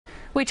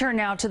We turn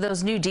now to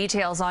those new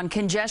details on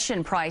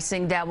congestion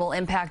pricing that will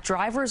impact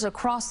drivers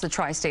across the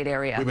tri-state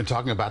area. We've been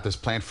talking about this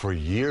plan for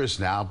years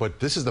now, but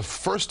this is the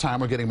first time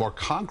we're getting more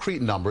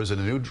concrete numbers in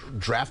a new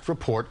draft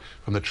report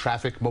from the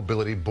Traffic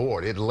Mobility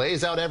Board. It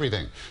lays out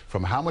everything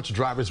from how much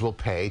drivers will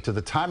pay to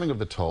the timing of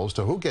the tolls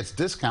to who gets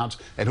discounts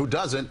and who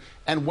doesn't,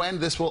 and when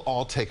this will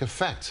all take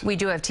effect. We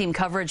do have team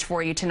coverage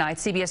for you tonight.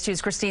 CBS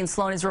 2's Christine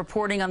Sloan is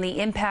reporting on the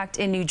impact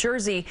in New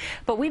Jersey,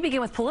 but we begin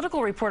with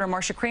political reporter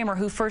Marcia Kramer,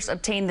 who first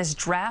obtained this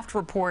draft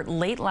report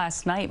late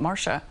last night.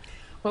 Marcia.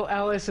 Well,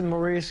 Alice and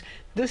Maurice,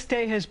 this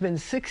day has been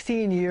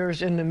 16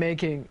 years in the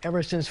making,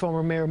 ever since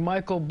former Mayor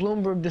Michael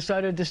Bloomberg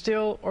decided to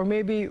steal or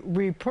maybe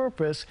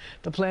repurpose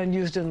the plan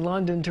used in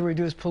London to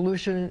reduce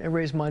pollution and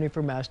raise money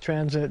for mass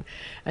transit.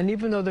 And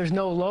even though there's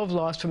no love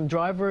lost from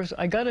drivers,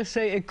 I gotta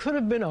say it could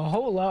have been a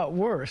whole lot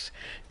worse.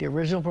 The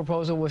original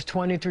proposal was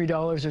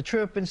 $23 a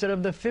trip instead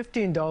of the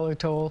 $15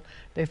 toll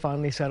they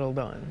finally settled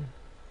on.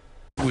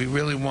 We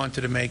really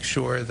wanted to make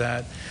sure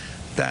that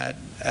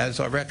as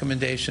our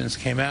recommendations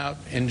came out,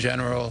 in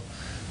general,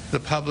 the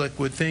public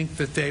would think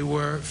that they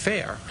were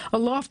fair. A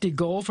lofty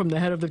goal from the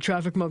head of the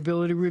Traffic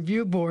Mobility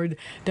Review Board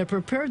that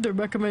prepared the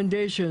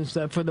recommendations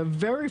that for the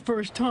very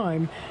first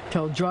time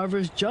tell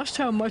drivers just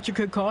how much it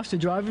could cost to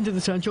drive into the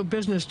Central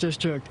Business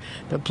District.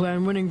 The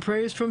plan winning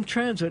praise from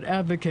transit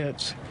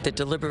advocates. The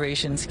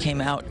deliberations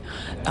came out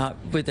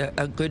with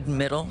a good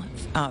middle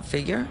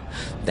figure,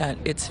 that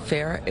it's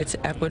fair, it's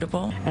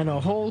equitable. And a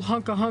whole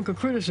hunk of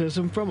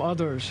criticism from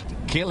others.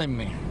 Killing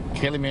me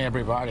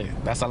everybody.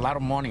 That's a lot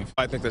of money.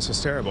 I think this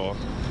is terrible.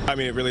 I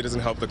mean, it really doesn't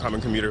help the common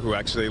commuter who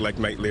actually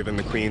might live in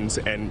the Queens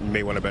and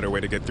may want a better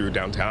way to get through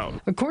downtown.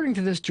 According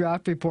to this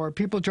draft report,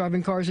 people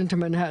driving cars into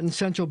Manhattan's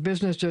Central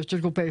Business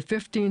District will pay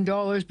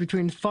 $15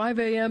 between 5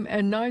 a.m.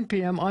 and 9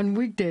 p.m. on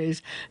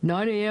weekdays,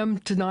 9 a.m.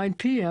 to 9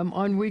 p.m.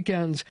 on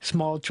weekends.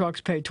 Small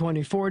trucks pay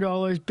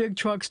 $24, big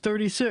trucks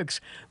 $36,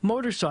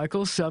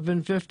 motorcycles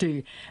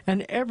 $7.50,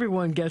 and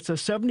everyone gets a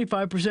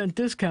 75%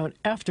 discount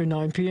after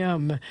 9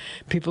 p.m.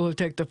 People who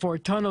take the four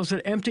tunnels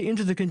that empty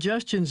into the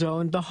congestion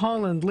zone, the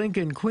Holland,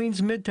 Lincoln, Queens,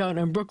 Midtown,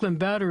 and Brooklyn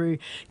Battery,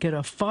 get a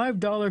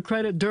 $5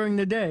 credit during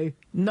the day,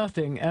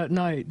 nothing at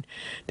night.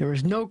 There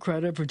is no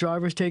credit for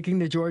drivers taking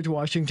the George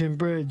Washington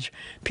Bridge.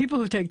 People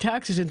who take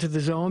taxis into the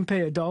zone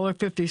pay a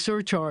 $1.50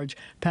 surcharge.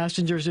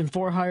 Passengers in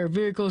for-hire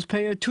vehicles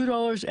pay a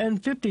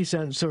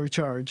 $2.50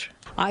 surcharge.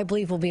 I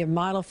believe will be a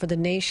model for the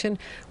nation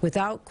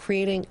without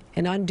creating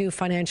an undue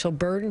financial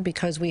burden,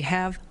 because we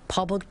have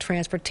public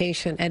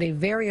transportation at a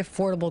very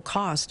affordable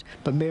cost.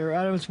 But Mayor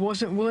Adams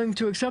wasn't willing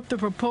to accept the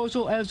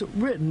proposal as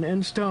written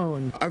in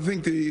stone. I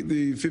think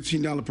the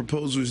 $15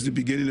 proposal is the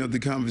beginning of the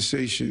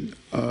conversation.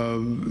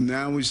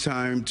 Now it's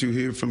time to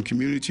hear from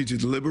community, to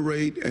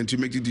deliberate and to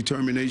make the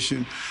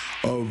determination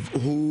of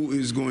who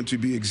is going to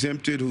be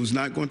exempted, who's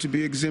not going to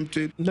be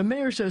exempted. The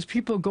mayor says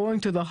people going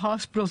to the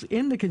hospitals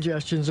in the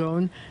congestion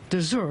zone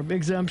deserve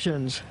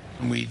exemptions.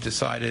 We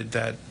decided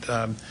that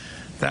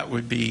that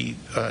would be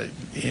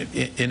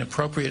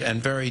inappropriate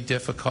and very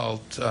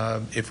difficult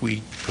if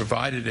we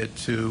provided it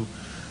to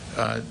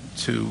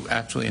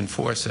actually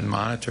enforce and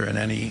monitor in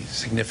any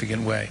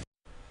significant way.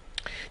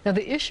 Now,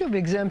 the issue of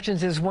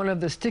exemptions is one of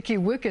the sticky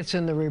wickets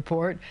in the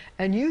report,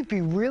 and you'd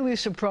be really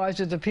surprised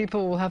that the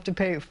people will have to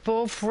pay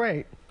full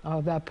freight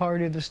of that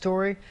part of the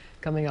story.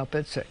 Coming up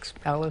at 6.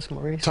 Alice,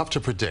 Maurice. Tough to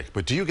predict,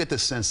 but do you get the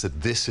sense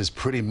that this is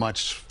pretty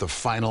much the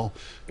final?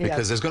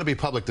 Because there's going to be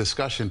public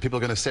discussion. People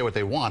are going to say what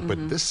they want,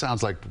 but this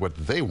sounds like what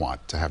they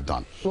want to have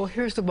done. Well,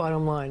 here's the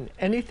bottom line.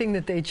 Anything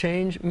that they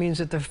change means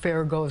that the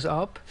fare goes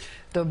up,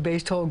 the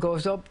base toll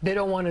goes up. They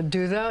don't want to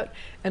do that.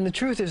 And the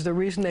truth is, the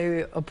reason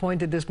they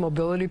appointed this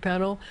mobility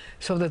panel,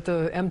 so that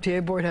the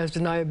MTA board has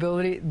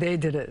deniability, they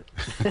did it.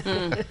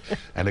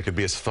 And it could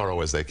be as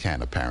thorough as they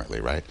can,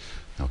 apparently, right?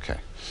 Okay.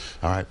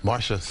 All right,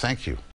 Marcia, thank you.